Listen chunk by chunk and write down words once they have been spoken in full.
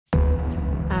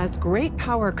As great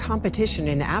power competition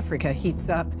in Africa heats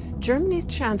up, Germany's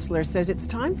Chancellor says it's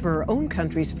time for her own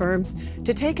country's firms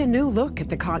to take a new look at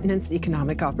the continent's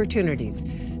economic opportunities.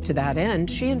 To that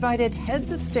end, she invited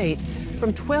heads of state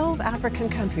from 12 African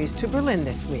countries to Berlin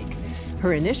this week.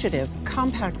 Her initiative,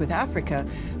 Compact with Africa,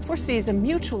 foresees a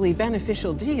mutually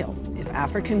beneficial deal. If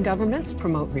African governments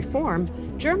promote reform,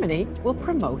 Germany will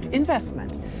promote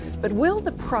investment. But will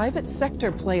the private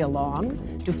sector play along?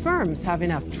 Do firms have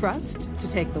enough trust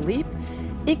to take the leap?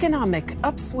 Economic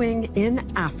upswing in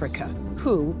Africa.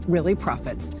 Who really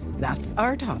profits? That's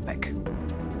our topic.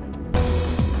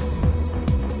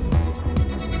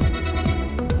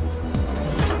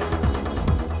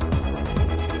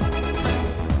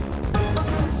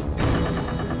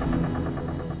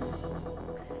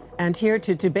 And here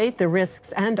to debate the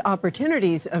risks and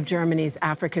opportunities of Germany's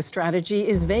Africa strategy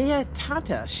is Veye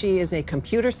Tatah. She is a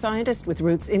computer scientist with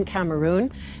roots in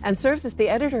Cameroon and serves as the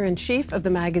editor-in-chief of the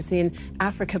magazine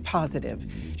Africa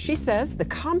Positive. She says the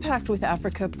Compact with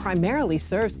Africa primarily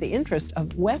serves the interests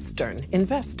of Western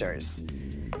investors.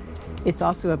 It's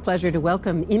also a pleasure to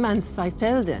welcome Eiman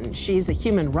Seifeldin. She's a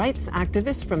human rights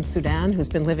activist from Sudan who's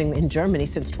been living in Germany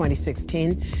since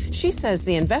 2016. She says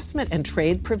the investment and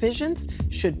trade provisions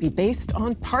should be based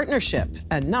on partnership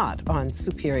and not on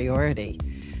superiority.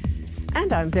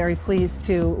 And I'm very pleased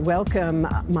to welcome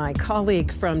my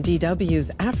colleague from DW's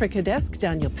Africa desk,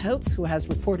 Daniel Pelz, who has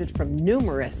reported from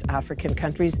numerous African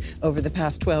countries over the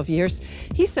past 12 years.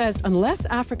 He says unless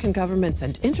African governments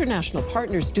and international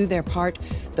partners do their part,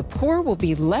 the poor will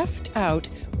be left out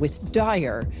with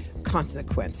dire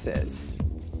consequences.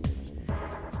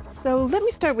 So let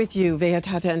me start with you, Veye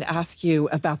Tatah, and ask you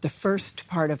about the first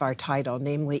part of our title,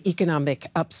 namely economic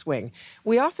upswing.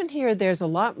 We often hear there's a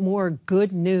lot more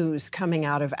good news coming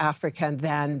out of Africa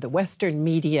than the Western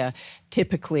media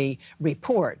typically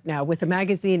report. Now, with a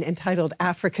magazine entitled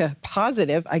Africa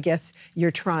Positive, I guess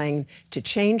you're trying to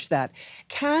change that.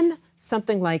 Can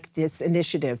something like this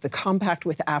initiative, the Compact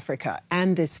with Africa,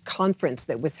 and this conference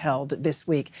that was held this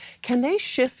week, can they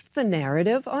shift the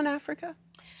narrative on Africa?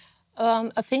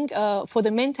 I think for the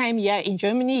meantime, yeah, in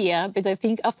Germany, yeah, but I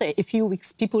think after a few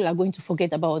weeks, people are going to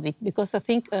forget about it because I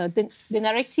think the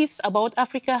narratives about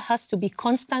Africa has to be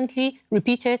constantly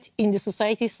repeated in the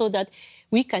society so that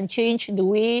we can change the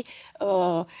way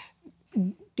the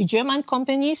German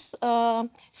companies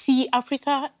see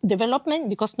Africa development,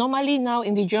 because normally now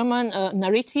in the German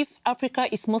narrative, Africa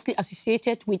is mostly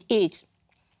associated with aid.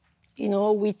 You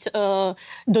know, with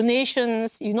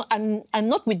donations, you know, and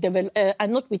not with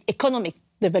economic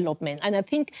development. And I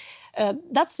think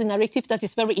that's the narrative that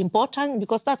is very important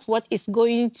because that's what is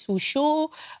going to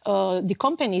show the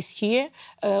companies here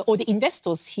or the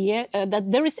investors here that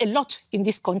there is a lot in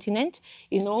this continent,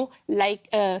 you know, like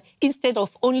instead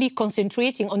of only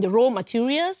concentrating on the raw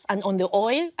materials and on the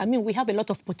oil, I mean, we have a lot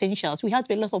of potentials. We have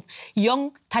a lot of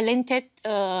young, talented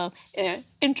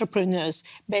entrepreneurs,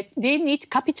 but they need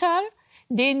capital.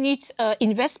 They need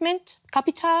investment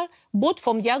capital, both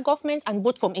from their government and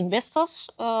both from investors,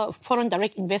 foreign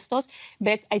direct investors.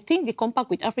 But I think the Compact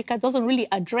with Africa doesn't really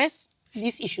address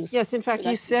these issues. Yes, in fact,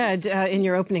 you said in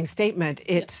your opening statement,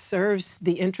 it serves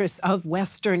the interests of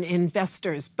Western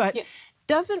investors. But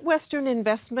doesn't Western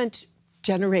investment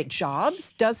generate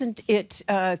jobs? Doesn't it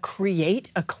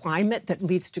create a climate that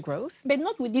leads to growth? But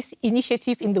not with this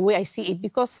initiative in the way I see it,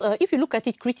 because if you look at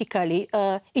it critically,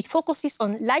 it focuses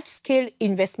on large-scale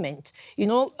investment, you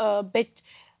know, but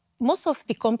most of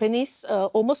the companies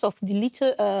or most of the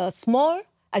little small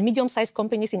and medium-sized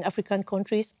companies in African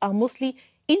countries are mostly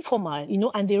informal, you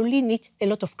know, and they really need a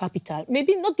lot of capital.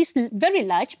 Maybe not this very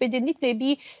large, but they need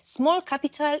maybe small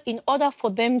capital in order for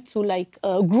them to, like,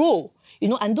 grow. You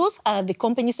know, and those are the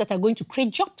companies that are going to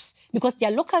create jobs because they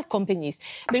are local companies.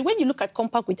 But when you look at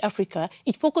Compact with Africa,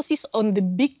 it focuses on the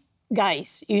big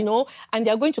guys, you know, and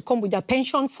they are going to come with their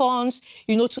pension funds,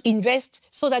 you know, to invest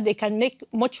so that they can make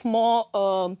much more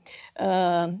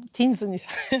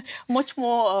much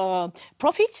more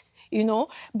profit. You know,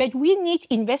 but we need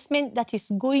investment that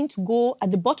is going to go at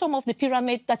the bottom of the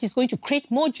pyramid, that is going to create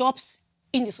more jobs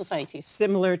in the societies.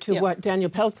 Similar to what Daniel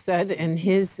Pelz said in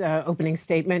his opening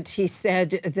statement, he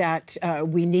said that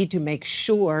we need to make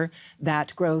sure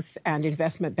that growth and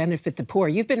investment benefit the poor.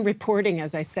 You've been reporting,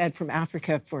 as I said, from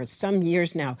Africa for some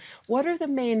years now. What are the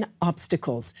main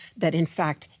obstacles that, in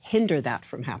fact, hinder that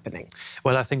from happening?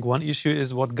 Well, I think one issue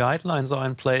is what guidelines are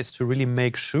in place to really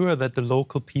make sure that the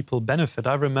local people benefit.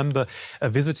 I remember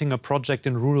visiting a project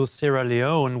in rural Sierra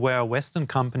Leone where a Western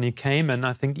company came and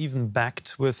I think even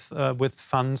backed with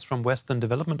funds from Western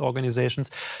development organizations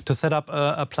to set up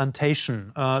a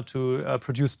plantation to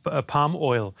produce palm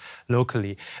oil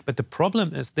locally. But the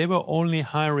problem is they were only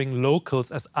hiring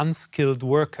locals as unskilled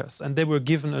workers, and they were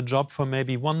given a job for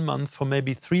maybe 1 month, for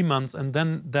maybe 3 months, and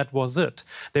then that was it.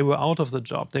 They were out of the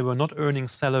job. They were not earning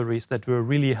salaries that were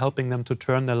really helping them to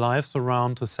turn their lives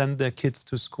around, to send their kids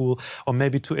to school, or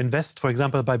maybe to invest, for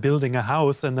example, by building a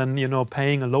house and then,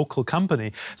 paying a local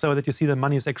company, so that you see the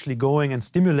money is actually going and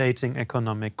stimulating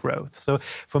economic growth. So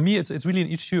for me, it's really an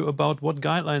issue about what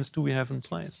guidelines do we have in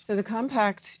place. So the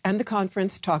compact and the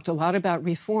conference talked a lot about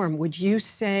reform. Would you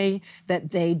say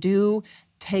that they do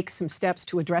take some steps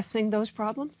to addressing those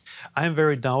problems? I'm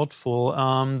very doubtful.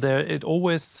 It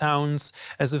always sounds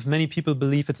as if many people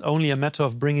believe it's only a matter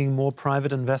of bringing more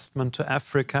private investment to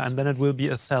Africa and then it will be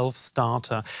a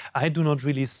self-starter. I do not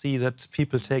really see that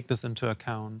people take this into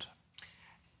account.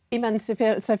 Eiman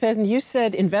Seifeldin, you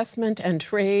said investment and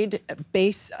trade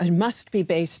must be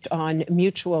based on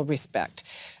mutual respect.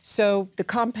 So the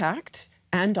compact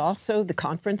and also the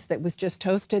conference that was just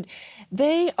hosted,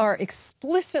 they are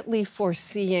explicitly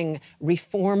foreseeing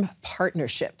reform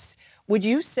partnerships. Would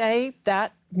you say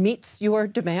that meets your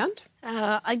demand?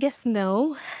 I guess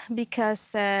no, because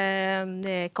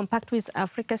the Compact with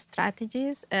Africa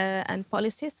strategies and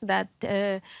policies that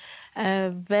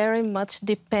very much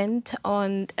depend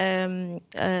on the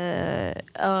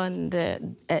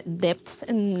debts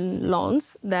and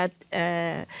loans that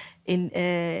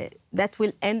that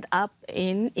will end up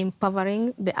in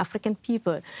empowering the African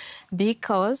people,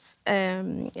 because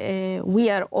we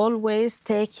are always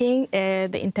taking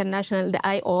the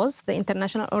IOs, the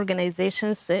international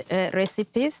organizations'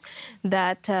 recipes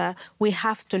that we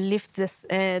have to lift this,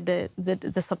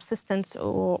 the subsistence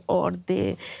or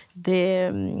the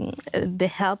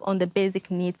help on the basic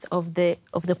needs of the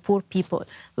poor people,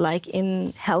 like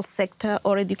in health sector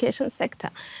or education sector.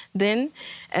 Then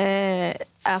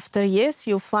after years,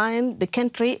 you find the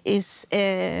country is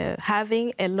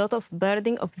having a lot of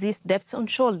burden of these debts on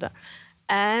shoulder,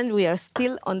 and we are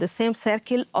still on the same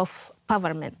circle of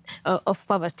poverty.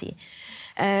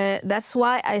 That's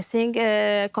why I think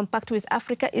Compact with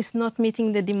Africa is not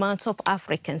meeting the demands of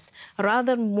Africans.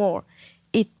 Rather more,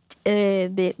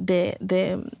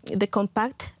 the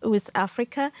Compact with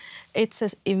Africa, it's an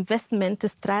investment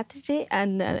strategy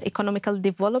and economical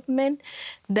development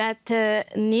that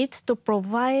needs to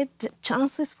provide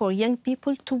chances for young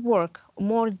people to work,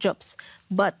 more jobs.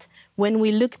 But when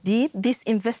we look deep, these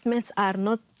investments are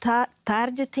not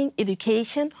targeting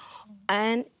education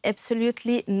and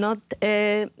absolutely not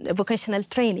vocational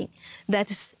training. That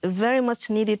is very much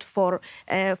needed for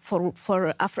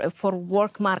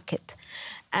work market.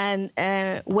 And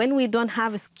when we don't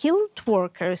have skilled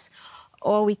workers,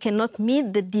 or we cannot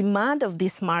meet the demand of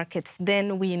these markets,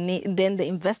 then the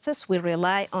investors will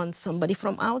rely on somebody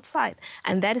from outside.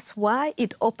 And that is why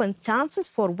it opens chances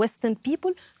for Western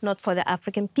people, not for the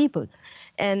African people.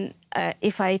 And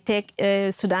if I take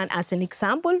Sudan as an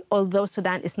example, although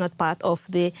Sudan is not part of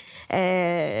the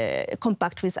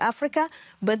Compact with Africa,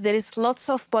 but there is lots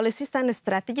of policies and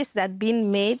strategies that have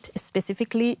been made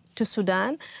specifically to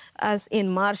Sudan, as in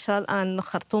Marshall and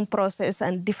Khartoum process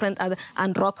and different other,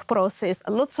 and ROC process,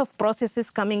 lots of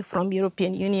processes coming from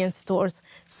European Union towards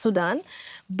Sudan.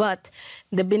 But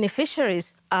the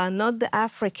beneficiaries are not the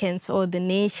Africans or the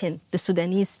nation, the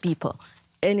Sudanese people.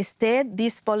 Instead,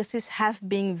 these policies have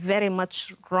been very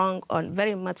much wrong on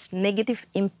very much negative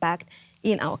impact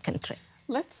in our country.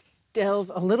 Let's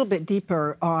delve a little bit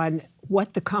deeper on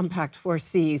what the Compact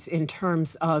foresees in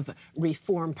terms of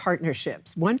reform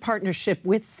partnerships. One partnership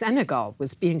with Senegal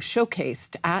was being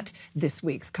showcased at this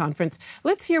week's conference.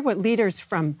 Let's hear what leaders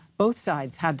from both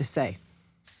sides had to say.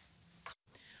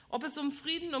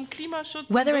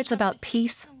 Whether it's about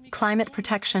peace, climate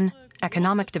protection,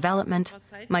 economic development,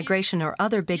 migration, or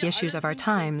other big issues of our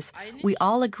times, we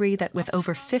all agree that with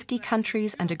over 50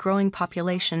 countries and a growing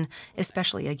population,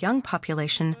 especially a young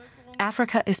population,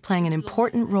 Africa is playing an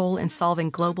important role in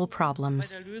solving global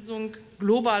problems.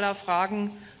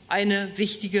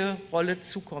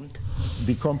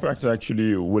 The Compact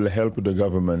actually will help the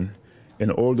government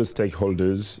and all the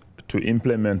stakeholders to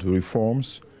implement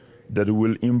reforms that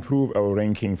will improve our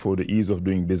ranking for the ease of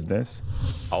doing business.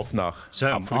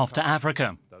 So, off to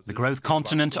Africa, the growth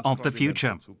continent of the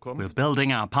future. We're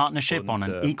building our partnership on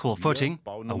an equal footing,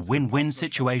 a win-win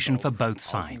situation for both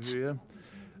sides.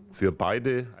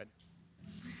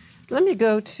 Let me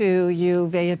go to you,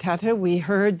 Veye Tatah. We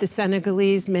heard the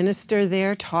Senegalese minister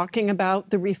there talking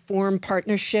about the reform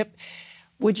partnership.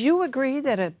 Would you agree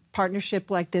that a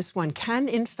partnership like this one can,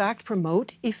 in fact,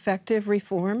 promote effective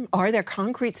reform? Are there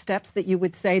concrete steps that you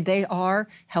would say they are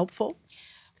helpful?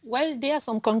 Well, there are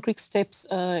some concrete steps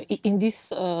in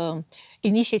this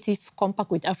initiative,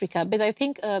 Compact with Africa, but I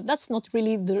think that's not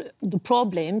really the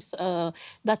problems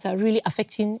that are really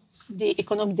affecting the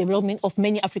economic development of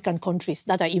many African countries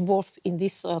that are involved in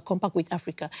this Compact with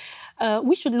Africa.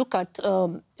 We should look at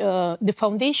the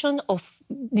foundation of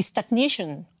the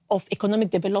stagnation of economic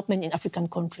development in African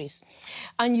countries.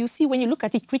 And you see, when you look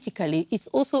at it critically, it's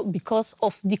also because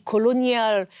of the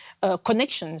colonial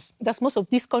connections that most of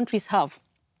these countries have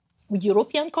with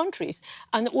European countries.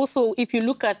 And also, if you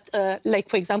look at, like,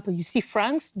 for example, you see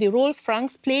France, the role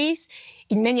France plays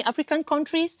in many African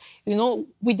countries, you know,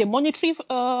 with the monetary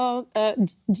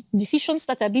decisions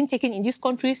that are being taken in these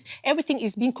countries, everything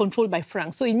is being controlled by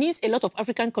France. So it means a lot of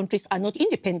African countries are not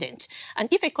independent. And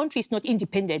if a country is not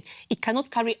independent, it cannot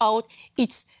carry out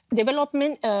its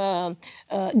development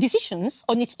decisions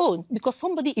on its own, because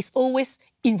somebody is always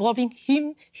involving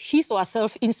his or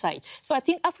herself inside. So I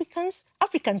think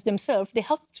Africans themselves, they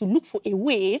have to look for a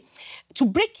way to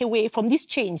break away from these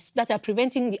chains that are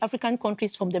preventing the African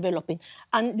countries from developing.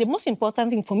 And the most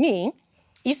important thing for me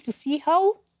is to see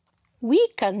how we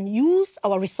can use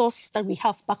our resources that we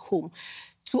have back home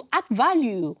to add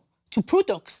value to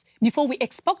products before we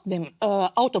export them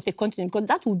out of the continent, because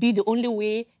that will be the only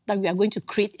way that we are going to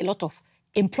create a lot of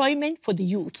employment for the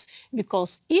youths.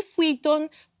 Because if we don't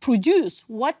produce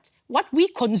what we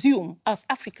consume as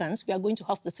Africans, we are going to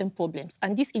have the same problems.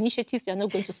 And these initiatives are not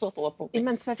going to solve our problems.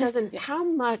 Eiman Seifeldin, how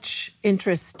much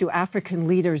interest do African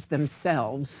leaders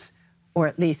themselves, or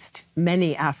at least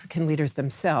many African leaders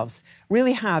themselves,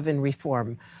 really have in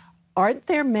reform? Aren't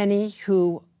there many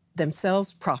who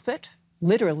themselves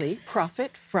literally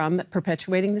profit from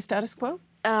perpetuating the status quo?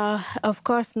 Of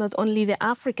course, not only the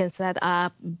Africans that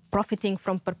are profiting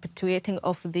from perpetuating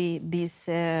of this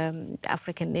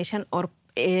African nation or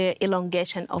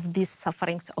elongation of these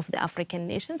sufferings of the African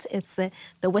nations. It's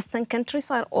the Western countries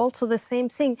are also the same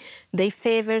thing. They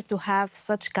favor to have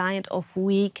such kind of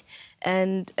weak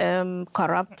and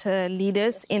corrupt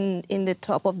leaders in the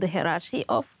top of the hierarchy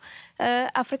of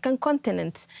African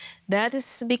continent. That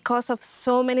is because of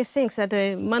so many things, that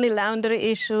the money laundering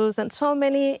issues and so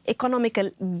many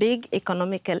big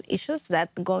economical issues that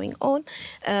going on.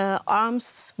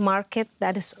 Arms market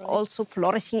that is also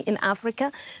flourishing in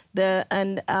Africa.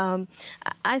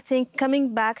 I think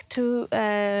coming back to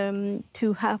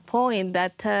her point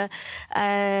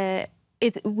that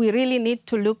we really need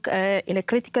to look in a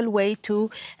critical way to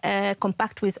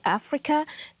compact with Africa.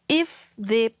 If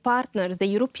the partners, the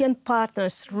European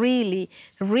partners, really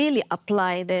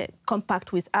apply the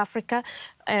compact with Africa,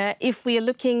 if we are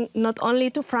looking not only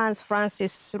to France, France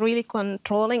is really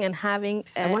controlling and having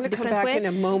I want to come back in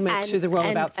a moment to the role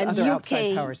of other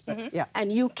outside powers, but yeah.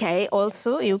 And UK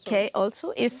also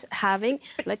is having...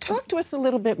 Talk to us a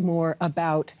little bit more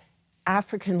about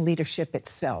African leadership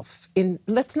itself.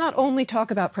 Let's not only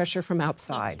talk about pressure from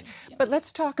outside, but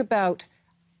let's talk about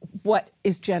what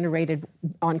is generated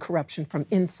on corruption from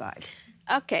inside.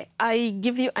 Okay, I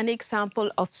give you an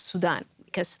example of Sudan,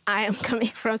 because I am coming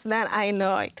from Sudan, I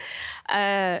know it.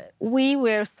 We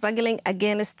were struggling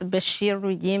against the Bashir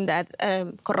regime, that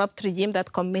corrupt regime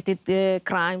that committed the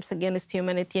crimes against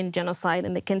humanity and genocide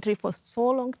in the country for so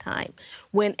long time.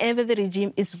 Whenever the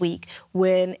regime is weak,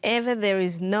 whenever there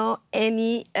is no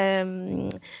any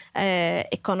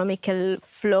economical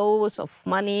flows of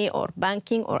money or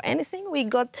banking or anything, we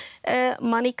got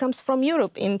money comes from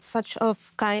Europe in such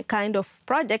of kind of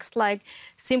projects like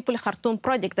Simple Khartoum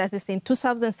project. That is in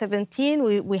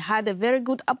 2017, we had a very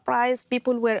good uprising.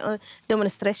 People were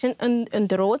demonstration on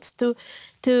the roads to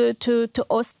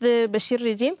oust the Bashir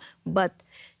regime, but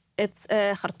its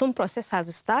Khartoum process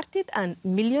has started, and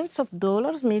millions of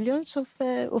dollars, millions of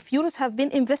euros have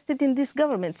been invested in this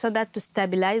government, so that to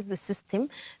stabilize the system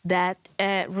that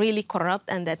really corrupt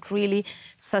and that really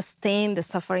sustain the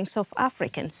sufferings of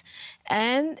Africans.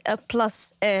 And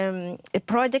plus a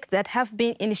project that have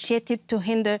been initiated to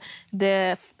hinder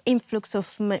the influx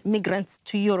of migrants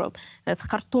to Europe, the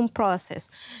Khartoum process.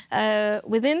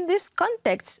 Within this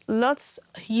context,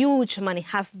 huge money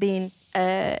have been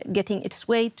getting its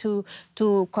way to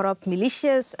corrupt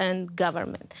militias and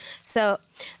government. So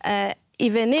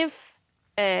even if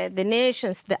the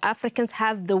nations, the Africans,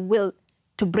 have the will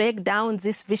to break down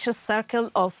this vicious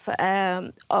circle of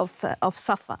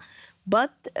suffer,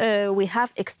 but we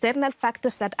have external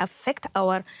factors that affect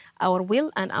our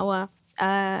will and our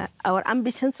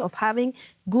ambitions of having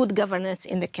good governance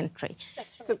in the country.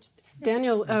 So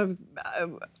Daniel,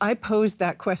 I posed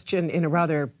that question in a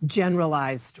rather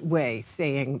generalized way,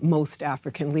 saying most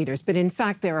African leaders, but in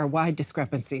fact there are wide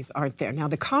discrepancies, aren't there? Now,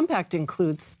 the compact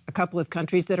includes a couple of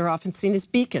countries that are often seen as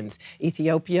beacons,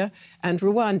 Ethiopia and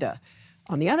Rwanda.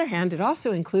 On the other hand, it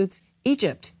also includes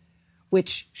Egypt,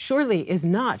 which surely is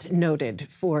not noted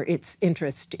for its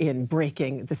interest in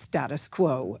breaking the status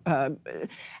quo.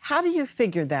 How do you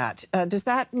figure that? Does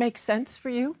that make sense for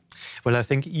you? Well, I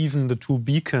think even the two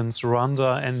beacons,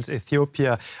 Rwanda and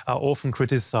Ethiopia, are often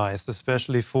criticized,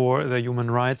 especially for their human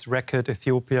rights record.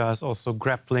 Ethiopia is also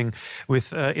grappling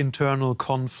with internal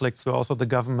conflicts where also the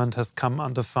government has come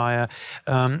under fire.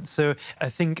 So I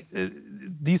think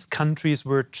these countries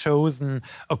were chosen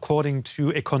according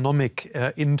to economic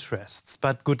interests,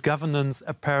 but good governance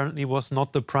apparently was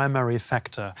not the primary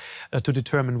factor to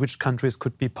determine which countries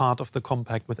could be part of the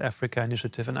Compact with Africa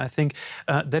initiative. And I think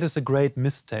that is a great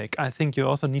mistake. I think you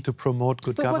also need to promote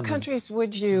good governance. But what countries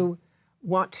would you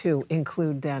want to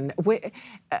include then?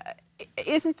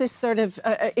 Isn't this sort of,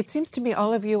 it seems to me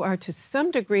all of you are to some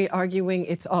degree arguing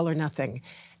it's all or nothing.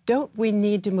 Don't we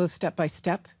need to move step by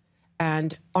step?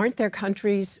 And aren't there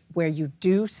countries where you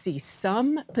do see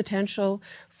some potential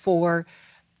for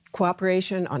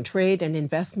cooperation on trade and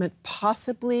investment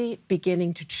possibly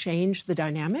beginning to change the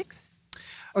dynamics?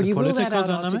 Or you rule that out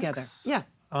altogether? Yeah.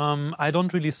 I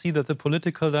don't really see that the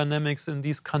political dynamics in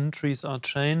these countries are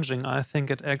changing. I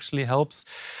think it actually helps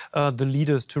the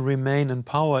leaders to remain in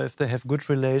power if they have good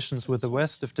relations with the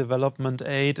West, if development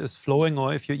aid is flowing,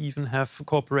 or if you even have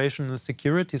cooperation in the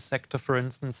security sector, for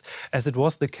instance, as it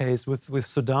was the case with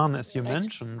Sudan, as you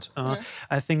mentioned.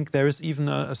 I think there is even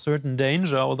a certain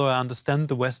danger, although I understand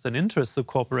the Western interest to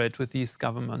cooperate with these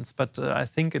governments. But I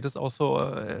think it is also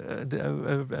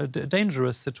a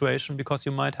dangerous situation because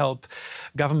you might help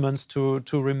governments to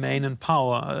remain in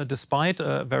power despite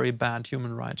a very bad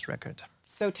human rights record.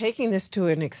 So taking this to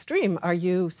an extreme, are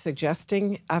you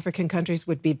suggesting African countries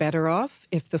would be better off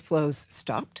if the flows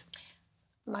stopped?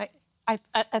 I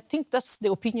think that's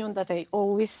the opinion that I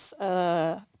always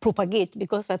propagate,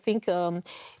 because I think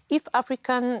if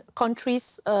African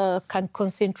countries can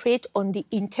concentrate on the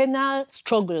internal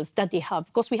struggles that they have,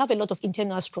 because we have a lot of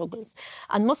internal struggles,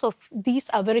 and most of these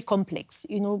are very complex,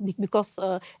 you know, because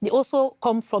they also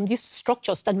come from these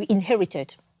structures that we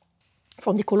inherited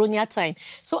from the colonial time.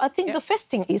 So I think the first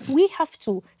thing is we have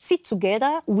to sit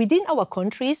together within our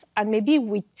countries and maybe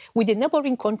with the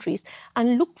neighboring countries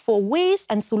and look for ways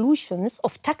and solutions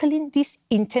of tackling these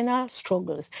internal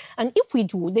struggles. And if we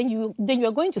do, then you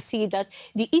are going to see that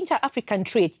the inter-African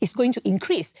trade is going to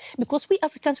increase, because we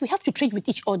Africans, we have to trade with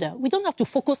each other. We don't have to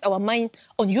focus our mind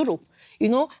on Europe, you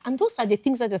know. And those are the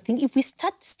things that I think if we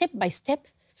start step by step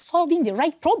solving the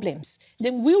right problems,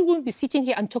 then we won't be sitting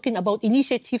here and talking about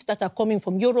initiatives that are coming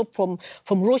from Europe, from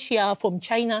Russia, from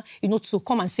China, you know, to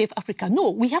come and save Africa.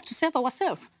 No, we have to save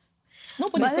ourselves.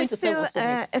 Nobody's going to save us.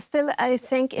 Still, I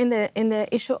think in the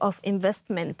issue of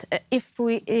investment, if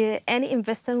any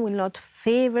investor will not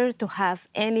favor to have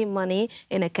any money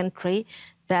in a country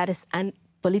that is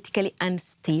politically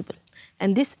unstable.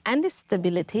 And this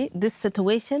instability, this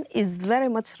situation is very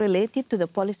much related to the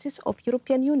policies of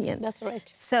European Union. That's right.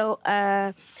 So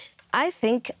I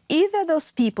think either those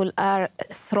people are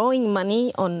throwing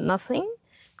money on nothing,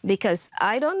 because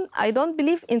I don't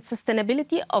believe in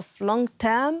sustainability of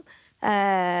long-term.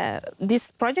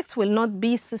 These projects will not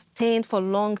be sustained for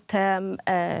long-term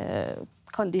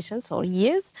conditions or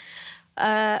years.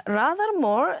 Rather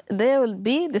more, there will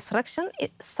be destruction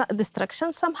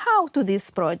somehow to these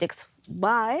projects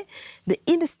by the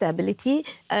instability,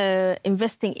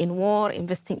 investing in war,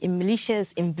 investing in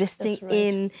militias, investing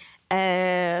in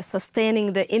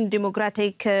sustaining the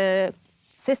undemocratic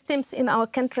systems in our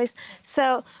countries.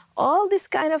 So all these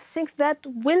kind of things that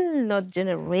will not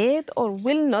generate or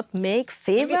will not make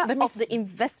favor of the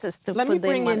investors to put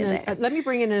their money there. Let me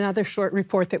bring in another short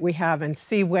report that we have and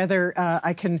see whether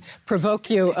I can provoke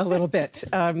you a little bit,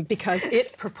 because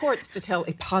it purports to tell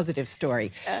a positive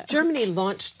story. Germany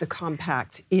launched the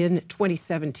compact in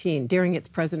 2017 during its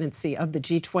presidency of the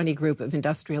G20 group of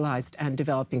industrialized and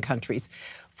developing countries.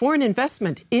 Foreign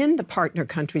investment in the partner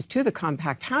countries to the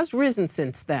compact has risen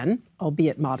since then,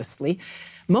 albeit modestly.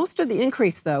 Most of the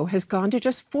increase, though, has gone to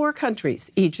just 4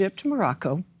 countries: Egypt,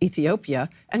 Morocco, Ethiopia,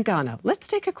 and Ghana. Let's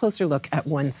take a closer look at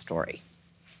one story.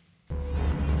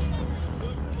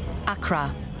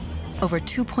 Accra. Over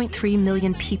 2.3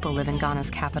 million people live in Ghana's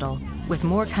capital, with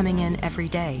more coming in every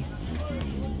day.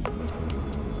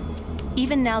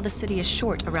 Even now, the city is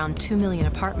short around 2 million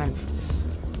apartments.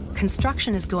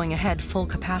 Construction is going ahead full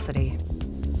capacity.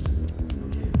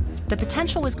 The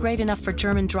potential was great enough for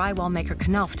German drywall maker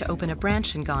Knauf to open a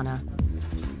branch in Ghana.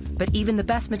 But even the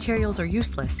best materials are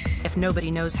useless if nobody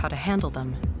knows how to handle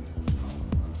them.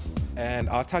 And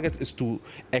our target is to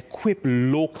equip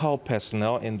local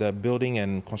personnel in the building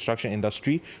and construction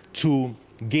industry to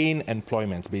gain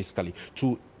employment, basically,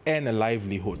 to earn a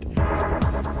livelihood.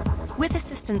 With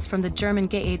assistance from the German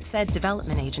GEZ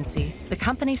Development Agency, the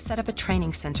company set up a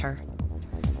training center.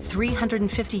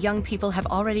 350 young people have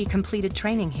already completed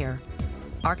training here.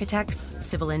 Architects,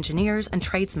 civil engineers, and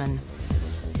tradesmen.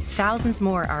 Thousands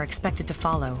more are expected to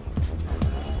follow.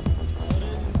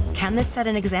 Can this set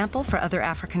an example for other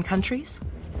African countries?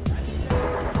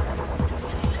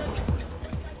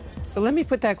 So let me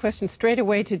put that question straight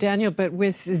away to Daniel, but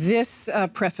with this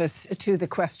preface to the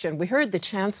question. We heard the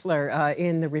Chancellor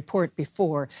in the report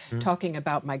before talking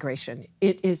about migration.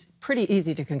 It is pretty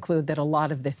easy to conclude that a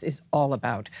lot of this is all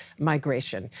about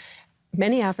migration.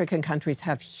 Many African countries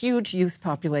have huge youth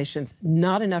populations,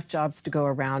 not enough jobs to go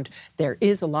around. There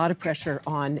is a lot of pressure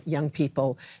on young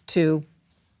people to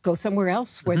go somewhere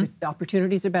else where the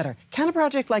opportunities are better. Can a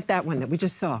project like that one that we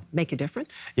just saw make a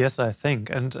difference? Yes, I think.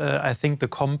 And I think the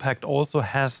compact also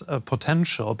has a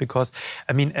potential because,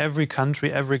 I mean, every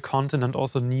country, every continent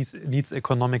also needs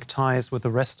economic ties with the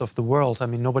rest of the world. I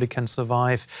mean, nobody can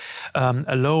survive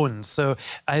alone. So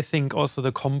I think also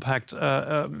the compact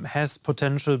has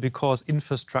potential because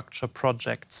infrastructure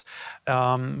projects,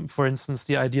 for instance,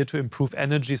 the idea to improve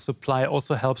energy supply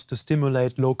also helps to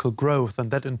stimulate local growth,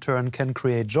 and that in turn can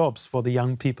create jobs for the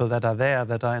young people that are there,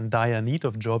 that are in dire need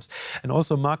of jobs. And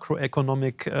also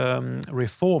macroeconomic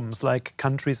reforms, like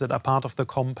countries that are part of the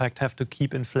compact have to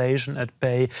keep inflation at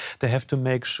bay. They have to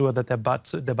make sure that their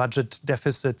budget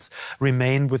deficits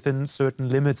remain within certain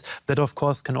limits. That, of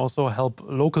course, can also help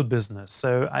local business.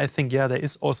 So I think, yeah, there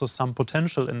is also some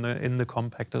potential in the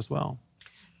compact as well.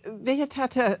 Veye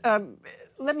Tatah,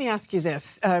 let me ask you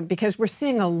this, because we're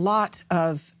seeing a lot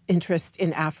of interest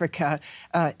in Africa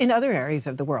in other areas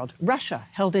of the world. Russia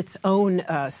held its own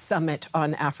summit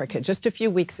on Africa just a few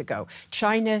weeks ago.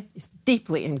 China is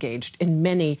deeply engaged in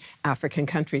many African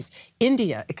countries.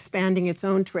 India expanding its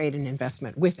own trade and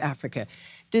investment with Africa.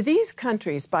 Do these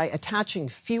countries, by attaching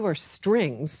fewer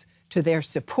strings to their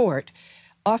support,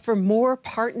 offer more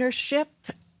partnership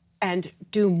and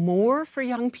do more for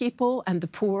young people and the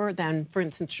poor than, for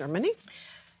instance, Germany?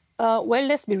 Well,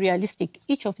 let's be realistic.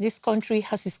 Each of these countries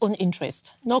has its own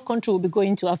interest. No country will be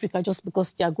going to Africa just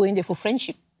because they are going there for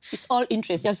friendship. It's all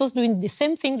interest. They're just doing the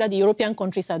same thing that the European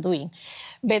countries are doing.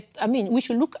 But, I mean, we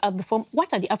should look at the form.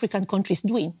 What are the African countries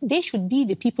doing? They should be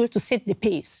the people to set the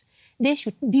pace. They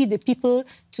should be the people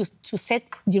to set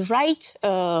the right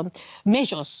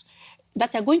measures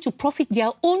that are going to profit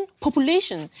their own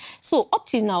population. So up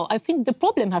till now, I think the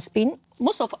problem has been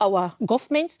most of our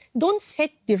governments don't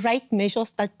set the right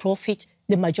measures that profit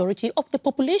the majority of the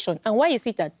population. And why is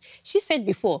it that? She said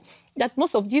before that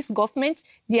most of these governments,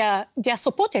 they are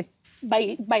supported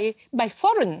by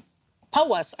foreign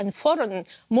powers and foreign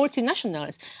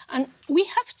multinationals. And we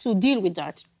have to deal with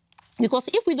that. Because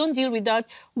if we don't deal with that,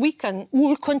 we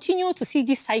will continue to see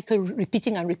this cycle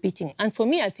repeating and repeating. And for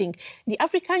me, I think the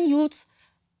African youths,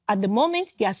 at the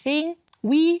moment, they are saying,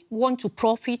 we want to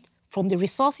profit from the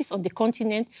resources on the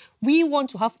continent. We want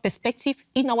to have perspective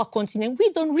in our continent. We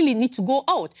don't really need to go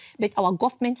out, but our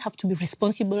government have to be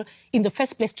responsible in the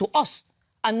first place to us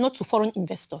and not to foreign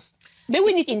investors. But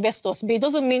we need investors, but it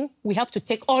doesn't mean we have to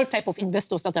take all type of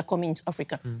investors that are coming to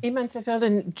Africa. Eiman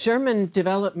Seifeldin, German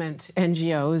development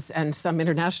NGOs and some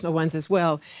international ones as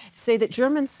well say that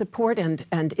German support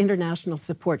and international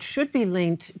support should be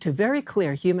linked to very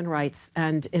clear human rights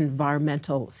and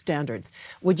environmental standards.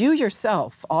 Would you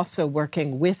yourself, also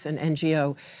working with an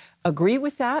NGO, agree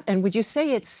with that? And would you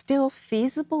say it's still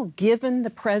feasible, given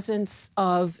the presence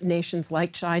of nations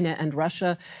like China and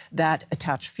Russia that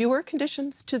attach fewer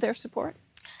conditions to their support?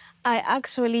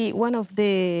 One of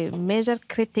the major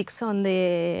critics on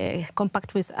the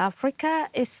Compact with Africa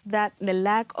is that the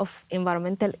lack of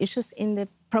environmental issues in the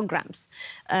programs,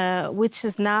 which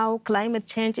is now climate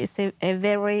change is a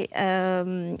very,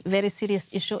 very serious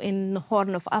issue in the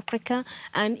Horn of Africa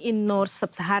and in North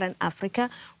Sub-Saharan Africa,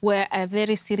 where a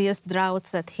very serious drought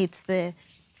that hits the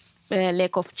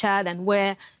Lake of Chad and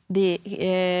where the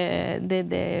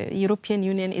European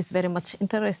Union is very much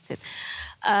interested.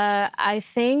 I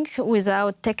think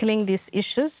without tackling these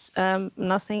issues,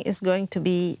 nothing is going to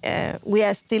be... we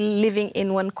are still living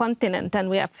in one continent and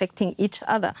we are affecting each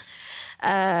other.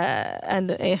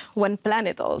 And one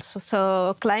planet also.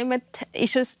 So climate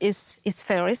issues is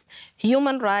first.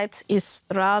 Human rights is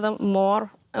rather more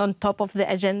on top of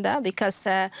the agenda, because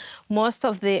most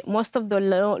of the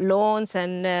loans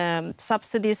and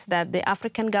subsidies that the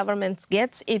African government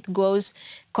gets, it goes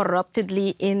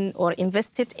corruptedly in or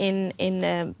invested in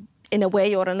a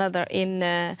way or another in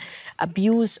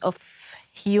abuse of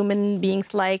human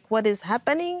beings, like what is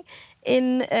happening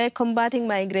in combating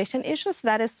migration issues.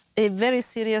 That is a very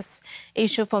serious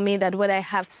issue for me, that what I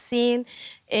have seen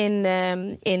in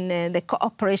the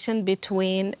cooperation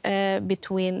between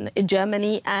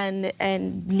Germany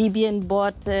and Libyan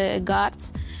border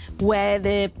guards, where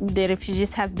the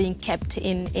refugees have been kept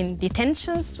in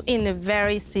detentions in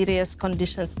very serious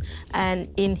conditions and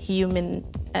inhuman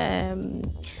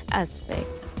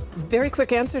aspects. Very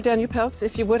quick answer, Daniel Pelz,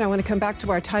 if you would. I want to come back to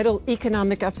our title,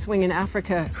 Economic Upswing in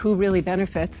Africa. Who really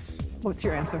benefits? What's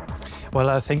your answer? Well,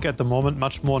 I think at the moment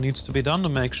much more needs to be done to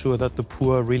make sure that the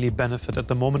poor really benefit. At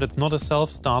the moment, it's not a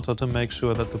self-starter to make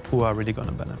sure that the poor are really going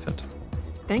to benefit.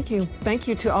 Thank you. Thank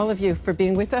you to all of you for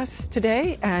being with us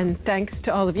today, and thanks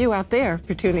to all of you out there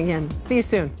for tuning in. See you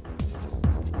soon.